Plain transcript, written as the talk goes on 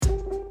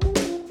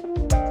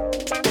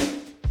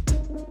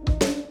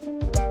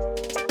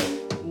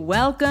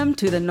Welcome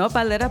to the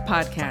Nopalera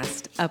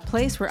podcast, a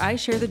place where I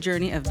share the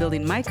journey of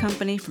building my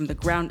company from the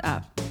ground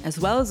up, as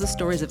well as the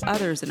stories of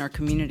others in our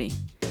community.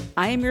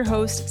 I am your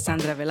host,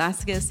 Sandra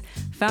Velasquez,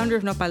 founder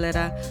of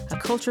Nopalera, a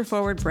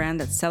culture-forward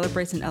brand that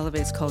celebrates and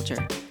elevates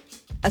culture.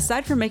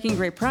 Aside from making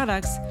great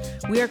products,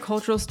 we are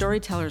cultural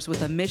storytellers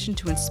with a mission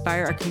to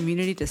inspire our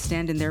community to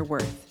stand in their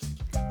worth.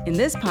 In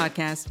this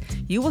podcast,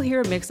 you will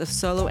hear a mix of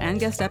solo and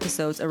guest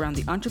episodes around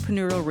the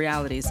entrepreneurial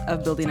realities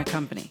of building a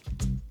company.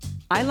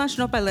 I launched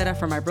Nopalera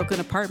from my Brooklyn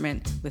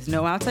apartment with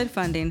no outside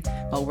funding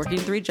while working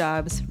 3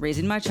 jobs,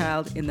 raising my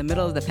child in the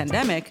middle of the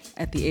pandemic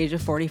at the age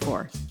of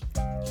 44.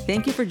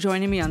 Thank you for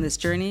joining me on this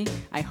journey.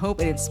 I hope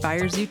it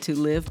inspires you to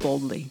live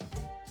boldly.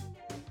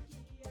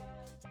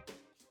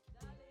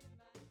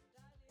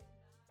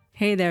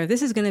 Hey there,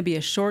 this is going to be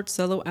a short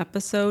solo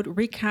episode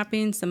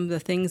recapping some of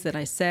the things that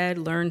I said,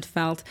 learned,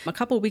 felt a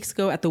couple of weeks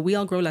ago at the We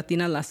All Grow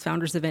Latina-Las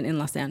founders event in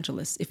Los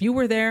Angeles. If you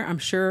were there, I'm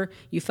sure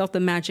you felt the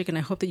magic, and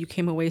I hope that you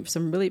came away with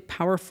some really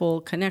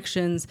powerful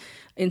connections,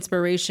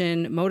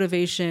 inspiration,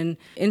 motivation,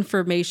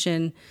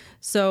 information.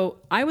 So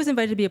I was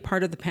invited to be a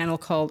part of the panel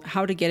called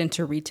How to Get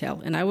into Retail.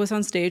 And I was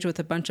on stage with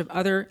a bunch of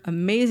other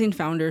amazing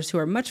founders who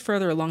are much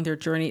further along their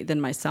journey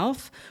than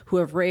myself, who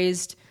have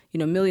raised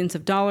millions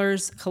of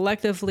dollars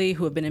collectively,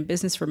 who have been in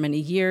business for many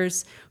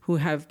years, who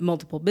have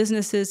multiple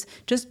businesses,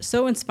 just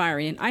so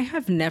inspiring. And I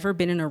have never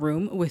been in a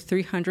room with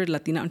 300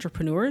 Latina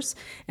entrepreneurs,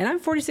 and I'm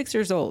 46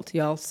 years old,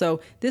 y'all. So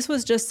this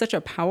was just such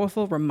a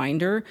powerful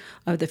reminder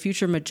of the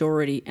future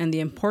majority and the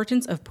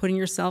importance of putting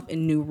yourself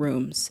in new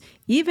rooms,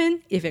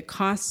 even if it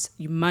costs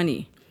you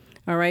money.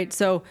 All right.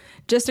 So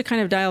just to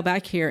kind of dial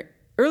back here,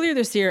 earlier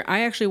this year,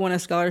 I actually won a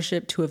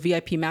scholarship to a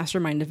VIP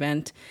mastermind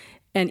event.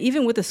 And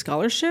even with the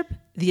scholarship,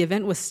 the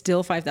event was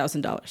still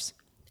 $5,000.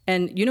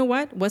 And you know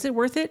what? Was it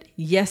worth it?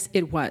 Yes,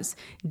 it was.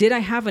 Did I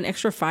have an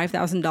extra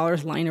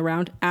 $5,000 lying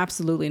around?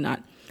 Absolutely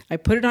not. I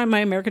put it on my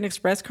American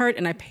Express card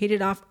and I paid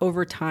it off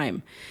over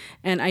time.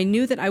 And I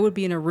knew that I would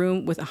be in a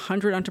room with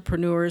 100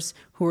 entrepreneurs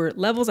who were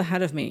levels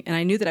ahead of me. And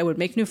I knew that I would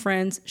make new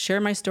friends,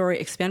 share my story,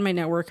 expand my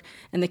network.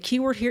 And the key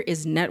word here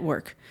is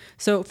network.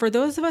 So for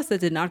those of us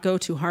that did not go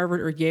to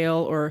Harvard or Yale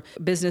or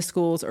business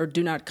schools or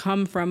do not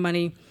come from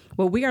money,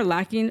 what we are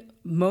lacking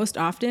most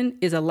often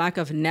is a lack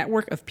of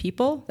network of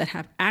people that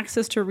have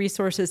access to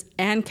resources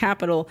and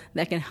capital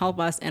that can help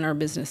us and our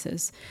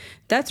businesses.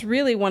 That's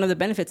really one of the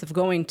benefits of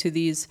going to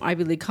these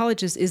Ivy League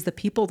colleges is the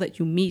people that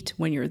you meet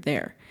when you're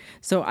there.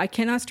 So I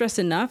cannot stress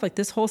enough,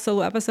 this whole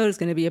solo episode is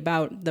going to be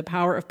about the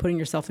power of putting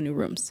yourself in new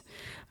rooms.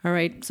 All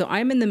right. So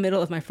I'm in the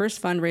middle of my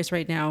first fundraise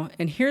right now.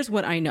 And here's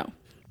what I know.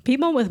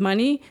 People with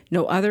money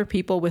know other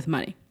people with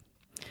money.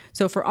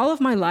 So for all of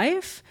my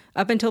life,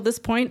 up until this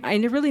point, I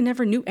really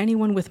never knew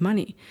anyone with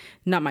money.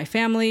 Not my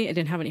family. I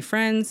didn't have any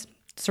friends.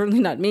 Certainly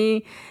not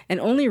me. And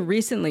only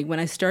recently, when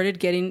I started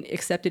getting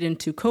accepted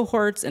into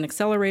cohorts and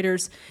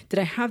accelerators, did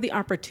I have the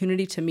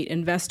opportunity to meet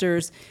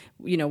investors,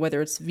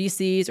 whether it's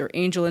VCs or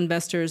angel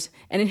investors.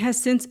 And it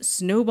has since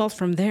snowballed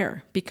from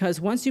there because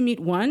once you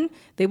meet one,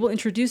 they will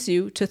introduce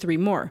you to 3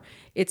 more,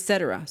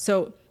 etc.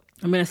 So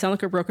I'm going to sound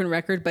like a broken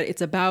record, but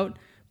it's about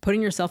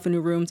putting yourself in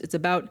new rooms. It's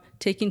about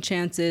taking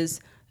chances.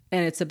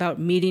 And it's about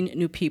meeting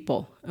new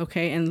people,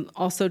 okay? And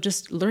also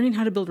just learning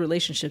how to build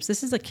relationships.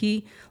 This is a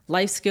key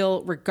life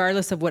skill,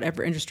 regardless of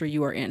whatever industry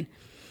you are in.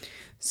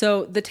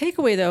 So the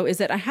takeaway, though, is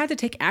that I had to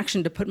take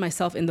action to put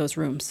myself in those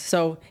rooms.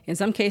 So in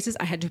some cases,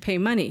 I had to pay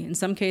money. In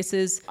some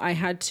cases, I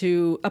had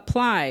to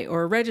apply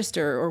or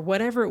register or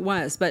whatever it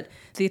was. But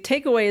the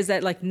takeaway is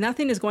that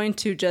nothing is going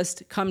to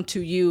just come to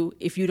you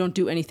if you don't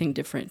do anything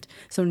different.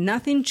 So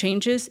nothing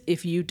changes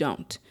if you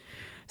don't.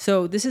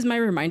 So this is my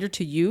reminder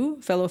to you,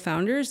 fellow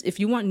founders.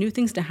 If you want new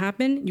things to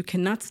happen, you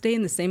cannot stay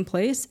in the same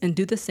place and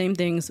do the same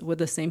things with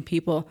the same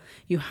people.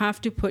 You have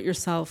to put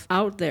yourself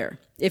out there.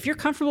 If you're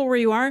comfortable where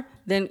you are,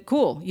 then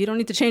cool. You don't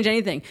need to change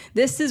anything.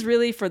 This is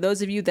really for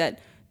those of you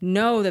that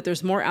know that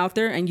there's more out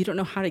there and you don't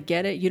know how to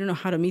get it. You don't know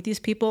how to meet these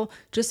people.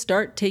 Just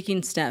start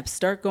taking steps.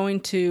 Start going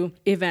to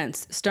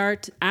events.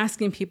 Start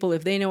asking people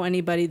if they know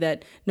anybody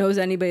that knows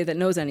anybody that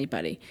knows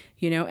anybody,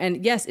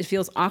 And yes, it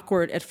feels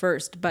awkward at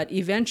first, but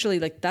eventually,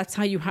 that's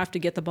how you have to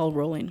get the ball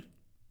rolling.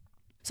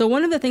 So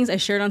one of the things I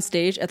shared on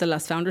stage at the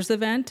Las Founders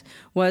event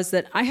was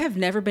that I have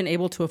never been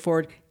able to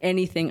afford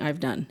anything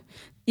I've done.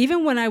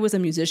 Even when I was a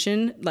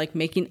musician,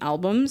 making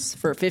albums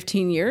for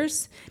 15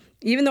 years,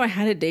 even though I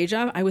had a day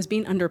job, I was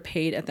being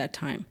underpaid at that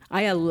time.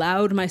 I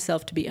allowed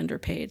myself to be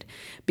underpaid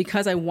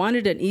because I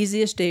wanted an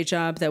easiest day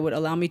job that would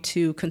allow me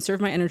to conserve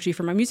my energy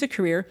for my music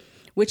career,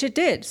 which it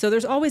did. So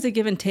there's always a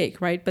give and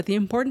take, right? But the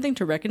important thing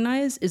to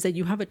recognize is that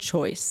you have a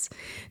choice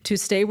to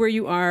stay where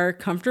you are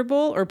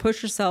comfortable or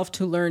push yourself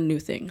to learn new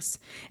things.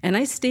 And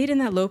I stayed in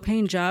that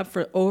low-paying job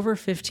for over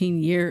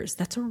 15 years.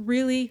 That's a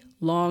really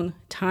long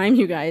time,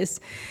 you guys.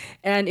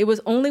 And it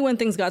was only when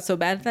things got so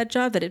bad at that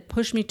job that it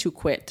pushed me to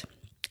quit.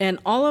 And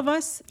all of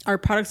us are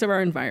products of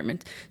our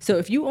environment. So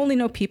if you only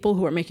know people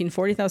who are making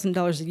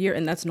 $40,000 a year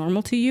and that's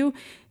normal to you,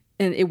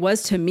 and it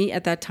was to me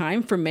at that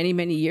time for many,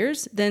 many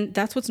years, then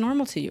that's what's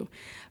normal to you.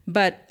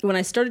 But when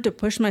I started to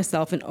push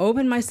myself and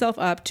open myself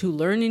up to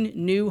learning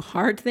new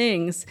hard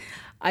things,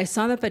 I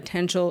saw the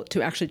potential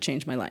to actually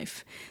change my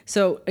life.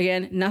 So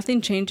again,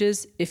 nothing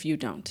changes if you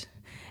don't.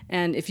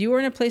 And if you are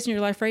in a place in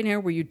your life right now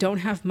where you don't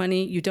have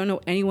money, you don't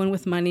know anyone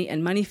with money,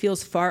 and money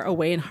feels far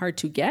away and hard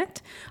to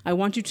get, I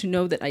want you to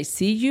know that I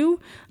see you.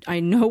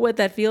 I know what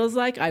that feels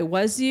like. I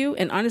was you.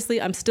 And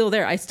honestly, I'm still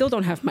there. I still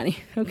don't have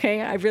money.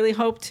 Okay. I really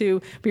hope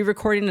to be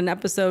recording an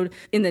episode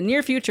in the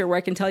near future where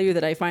I can tell you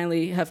that I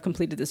finally have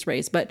completed this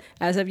race. But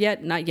as of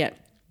yet, not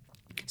yet.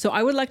 So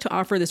I would like to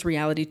offer this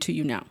reality to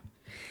you now.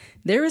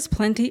 There is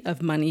plenty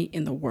of money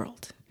in the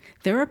world.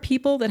 There are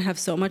people that have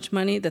so much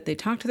money that they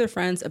talk to their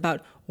friends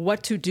about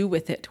what to do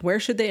with it. Where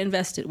should they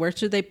invest it? Where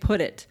should they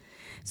put it?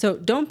 So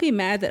don't be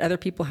mad that other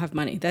people have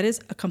money. That is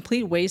a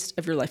complete waste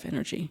of your life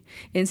energy.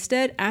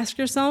 Instead, ask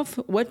yourself,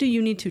 what do you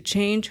need to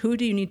change? Who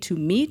do you need to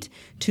meet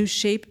to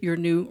shape your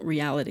new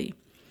reality?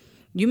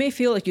 You may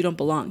feel like you don't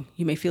belong.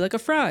 You may feel like a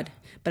fraud.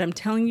 But I'm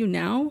telling you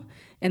now,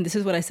 and this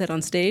is what I said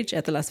on stage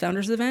at the Las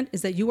Founders event,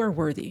 is that you are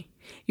worthy.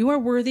 You are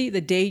worthy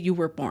the day you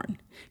were born.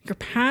 Your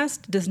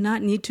past does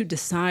not need to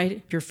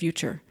decide your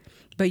future,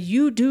 but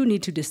you do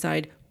need to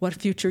decide what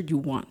future you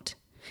want.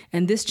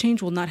 And this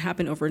change will not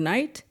happen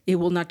overnight. It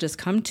will not just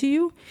come to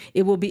you.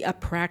 It will be a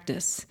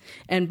practice.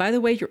 And by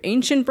the way, your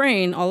ancient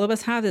brain, all of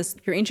us have this,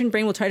 your ancient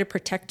brain will try to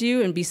protect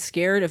you and be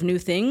scared of new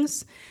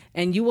things.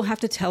 And you will have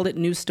to tell it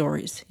new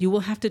stories. You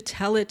will have to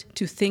tell it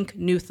to think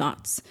new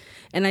thoughts.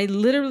 And I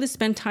literally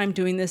spend time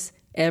doing this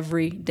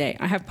every day.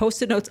 I have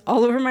Post-it notes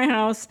all over my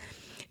house.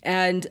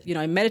 And,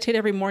 I meditate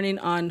every morning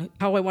on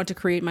how I want to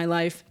create my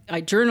life. I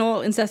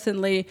journal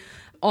incessantly,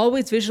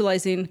 always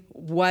visualizing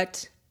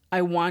what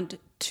I want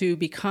to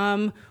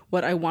become,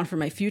 what I want for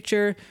my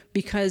future,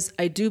 because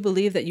I do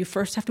believe that you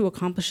first have to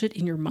accomplish it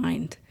in your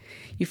mind.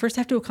 You first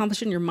have to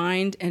accomplish it in your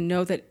mind and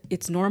know that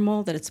it's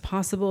normal, that it's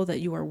possible,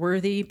 that you are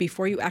worthy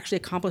before you actually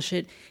accomplish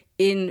it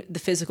in the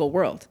physical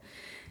world.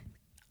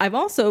 I've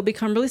also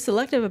become really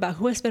selective about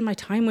who I spend my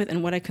time with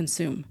and what I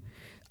consume.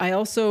 I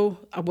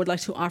would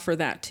like to offer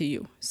that to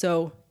you.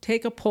 So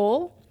take a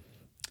poll.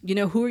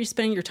 Who are you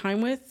spending your time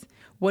with?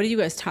 What do you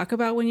guys talk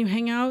about when you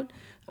hang out?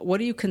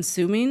 What are you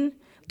consuming?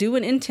 Do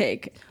an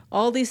intake.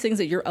 All these things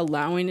that you're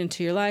allowing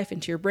into your life,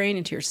 into your brain,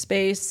 into your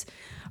space.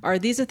 Are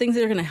these the things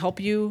that are going to help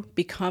you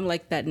become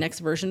like that next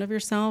version of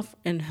yourself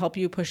and help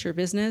you push your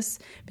business?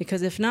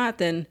 Because if not,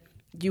 then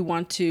you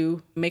want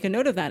to make a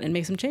note of that and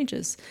make some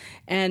changes.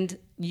 And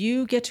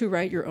you get to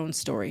write your own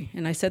story.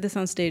 And I said this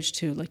on stage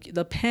too, like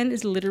the pen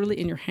is literally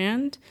in your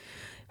hand.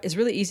 It's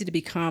really easy to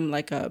become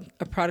like a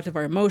product of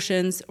our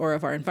emotions or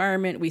of our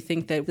environment. We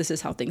think that this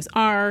is how things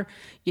are,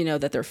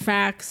 that they're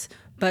facts.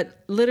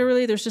 But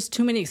literally, there's just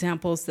too many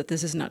examples that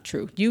this is not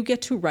true. You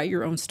get to write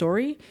your own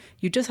story.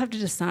 You just have to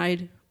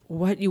decide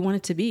what you want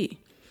it to be.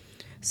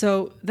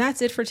 So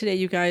that's it for today,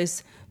 you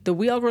guys. The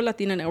We All Grow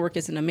Latina Network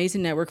is an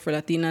amazing network for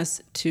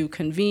Latinas to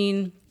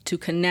convene, to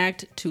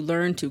connect, to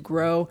learn, to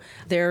grow.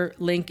 Their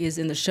link is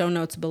in the show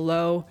notes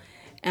below.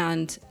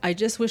 And I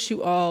just wish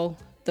you all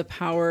the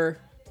power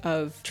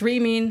of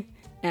dreaming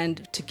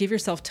and to give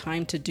yourself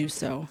time to do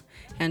so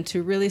and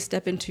to really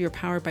step into your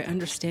power by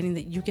understanding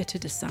that you get to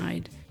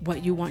decide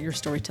what you want your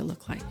story to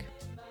look like.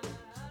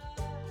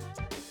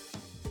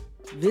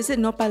 Visit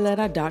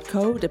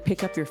nopalera.co to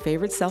pick up your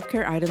favorite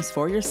self-care items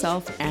for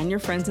yourself and your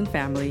friends and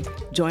family.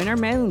 Join our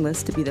mailing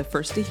list to be the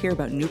first to hear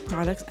about new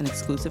products and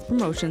exclusive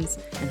promotions,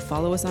 and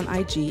follow us on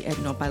IG at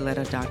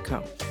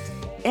nopalera.co.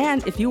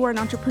 And if you are an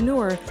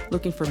entrepreneur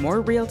looking for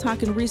more real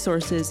talk and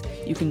resources,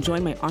 you can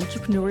join my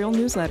entrepreneurial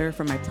newsletter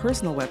from my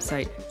personal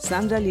website,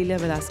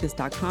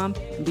 sandraliliavelasquez.com,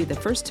 and be the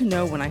first to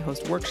know when I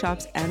host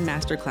workshops and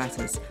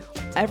masterclasses.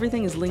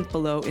 Everything is linked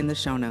below in the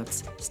show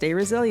notes. Stay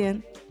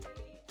resilient.